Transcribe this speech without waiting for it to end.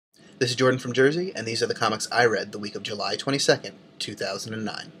This is Jordan from Jersey, and these are the comics I read the week of July 22nd,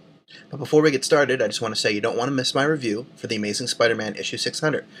 2009. But before we get started, I just want to say you don't want to miss my review for The Amazing Spider-Man issue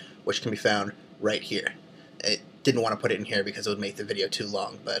 600, which can be found right here. I didn't want to put it in here because it would make the video too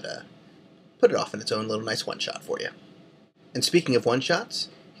long, but put it off in its own little nice one-shot for you. And speaking of one-shots,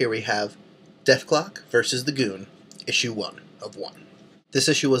 here we have Dethklok Vs The Goon, issue 1 of 1. This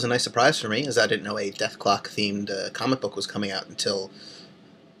issue was a nice surprise for me, as I didn't know a Dethklok-themed comic book was coming out until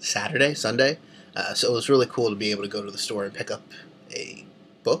Sunday, so it was really cool to be able to go to the store and pick up a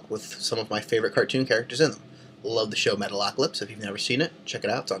book with some of my favorite cartoon characters in them. Love the show Metalocalypse. If you've never seen it, check it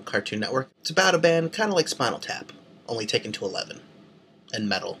out. It's on Cartoon Network. It's about a band kind of like Spinal Tap, only taken to 11, and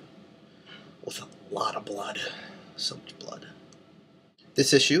metal, with a lot of blood. So much blood.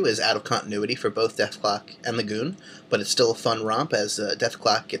 This issue is out of continuity for both Dethklok and the Goon, but it's still a fun romp as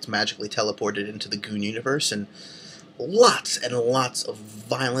Dethklok gets magically teleported into the Goon universe, and lots and lots of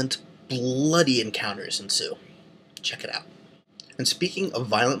violent, bloody encounters ensue. Check it out. And speaking of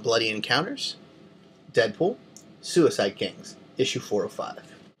violent, bloody encounters, Deadpool, Suicide Kings, issue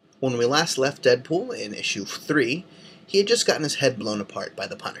 405. When we last left Deadpool in issue 3, he had just gotten his head blown apart by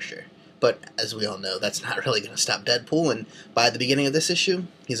the Punisher. But as we all know, that's not really going to stop Deadpool, and by the beginning of this issue,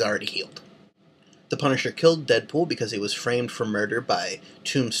 he's already healed. The Punisher killed Deadpool because he was framed for murder by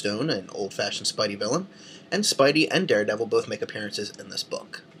Tombstone, an old-fashioned Spidey villain, and Spidey and Daredevil both make appearances in this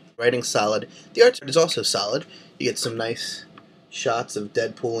book. Writing's solid. The art is also solid. You get some nice shots of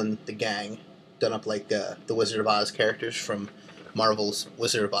Deadpool and the gang, done up like the Wizard of Oz characters from Marvel's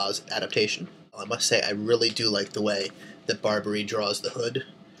Wizard of Oz adaptation. I must say, I really do like the way that Barbary draws the hood.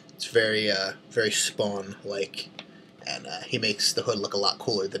 It's very Spawn-like, and he makes the hood look a lot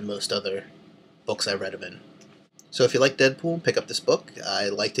cooler than most other books I've read of in. So if you like Deadpool, pick up this book. I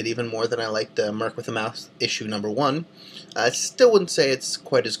liked it even more than I liked Merc with a Mouse issue number 1. I still wouldn't say it's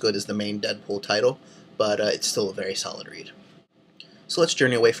quite as good as the main Deadpool title, but it's still a very solid read. So let's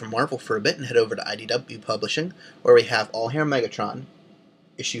journey away from Marvel for a bit and head over to IDW Publishing, where we have Hail Megatron,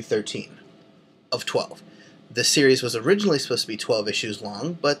 issue 13 of 12. This series was originally supposed to be 12 issues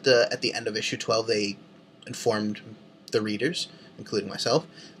long, but at the end of issue 12 they informed the readers, including myself,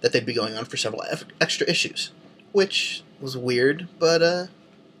 that they'd be going on for several extra issues, which was weird, but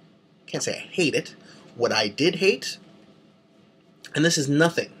can't say I hate it. What I did hate, and this is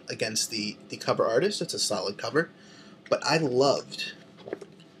nothing against the cover artist, it's a solid cover, but I loved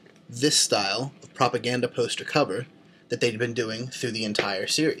this style of propaganda poster cover that they'd been doing through the entire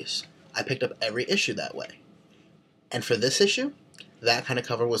series. I picked up every issue that way. And for this issue, that kind of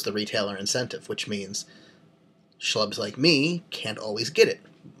cover was the retailer incentive, which means schlubs like me can't always get it.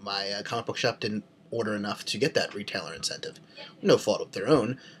 My comic book shop didn't order enough to get that retailer incentive. No fault of their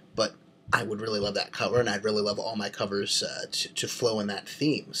own, but I would really love that cover, and I'd really love all my covers to flow in that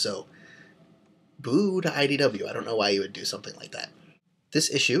theme. So, boo to IDW. I don't know why you would do something like that. This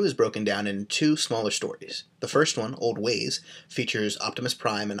issue is broken down in 2 smaller stories. The first one, Old Ways, features Optimus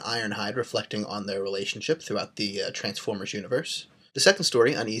Prime and Ironhide reflecting on their relationship throughout the Transformers universe. The second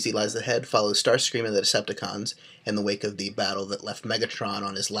story, Uneasy Lies the Head, follows Starscream and the Decepticons in the wake of the battle that left Megatron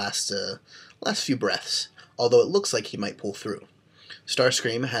on his last few breaths, although it looks like he might pull through.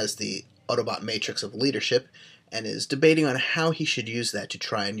 Starscream has the Autobot matrix of leadership and is debating on how he should use that to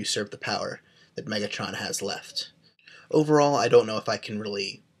try and usurp the power that Megatron has left. Overall, I don't know if I can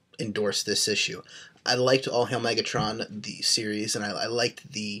really endorse this issue. I liked Hail Megatron, the series, and I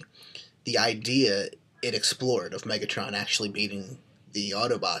liked the idea it explored of Megatron actually beating the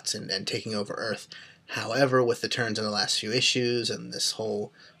Autobots and taking over Earth. However, with the turns in the last few issues and this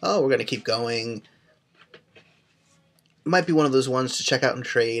whole, oh, we're going to keep going, it might be one of those ones to check out and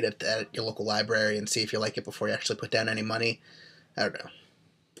trade at your local library and see if you like it before you actually put down any money. I don't know.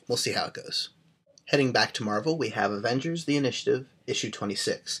 We'll see how it goes. Heading back to Marvel, we have Avengers, The Initiative, issue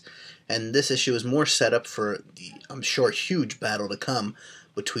 26. And this issue is more set up for the, I'm sure, huge battle to come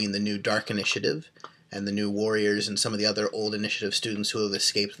between the new Dark Initiative and the new Warriors and some of the other old Initiative students who have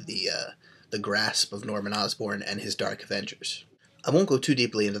escaped the grasp of Norman Osborn and his Dark Avengers. I won't go too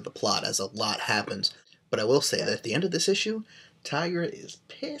deeply into the plot, as a lot happens, but I will say that at the end of this issue, Tigra is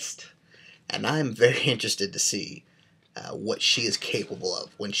pissed, and I'm very interested to see what she is capable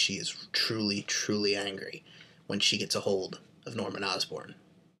of when she is truly, truly angry, when she gets a hold of Norman Osborn.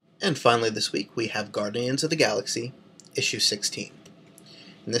 And finally this week, we have Guardians of the Galaxy, issue 16.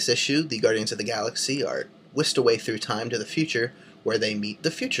 In this issue, the Guardians of the Galaxy are whisked away through time to the future, where they meet the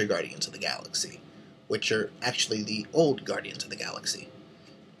future Guardians of the Galaxy, which are actually the old Guardians of the Galaxy.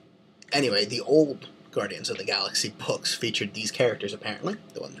 Anyway, the old Guardians of the Galaxy books featured these characters, apparently,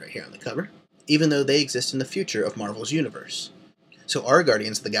 the ones right here on the cover, even though they exist in the future of Marvel's universe. So our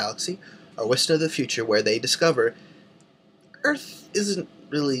Guardians of the Galaxy are whisked into the future where they discover Earth isn't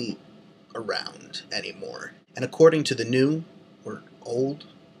really around anymore. And according to the new, or old,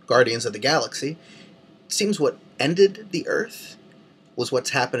 Guardians of the Galaxy, it seems what ended the Earth was what's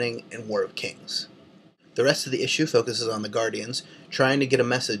happening in War of Kings. The rest of the issue focuses on the Guardians trying to get a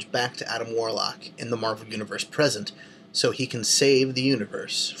message back to Adam Warlock in the Marvel Universe present so he can save the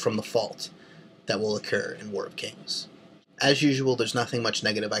universe from the fault that will occur in War of Kings. As usual, there's nothing much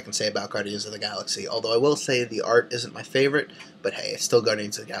negative I can say about Guardians of the Galaxy, although I will say the art isn't my favorite, but hey, it's still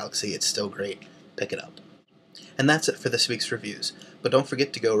Guardians of the Galaxy, it's still great. Pick it up. And that's it for this week's reviews, but don't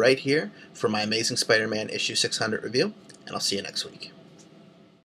forget to go right here for my Amazing Spider-Man issue 600 review, and I'll see you next week.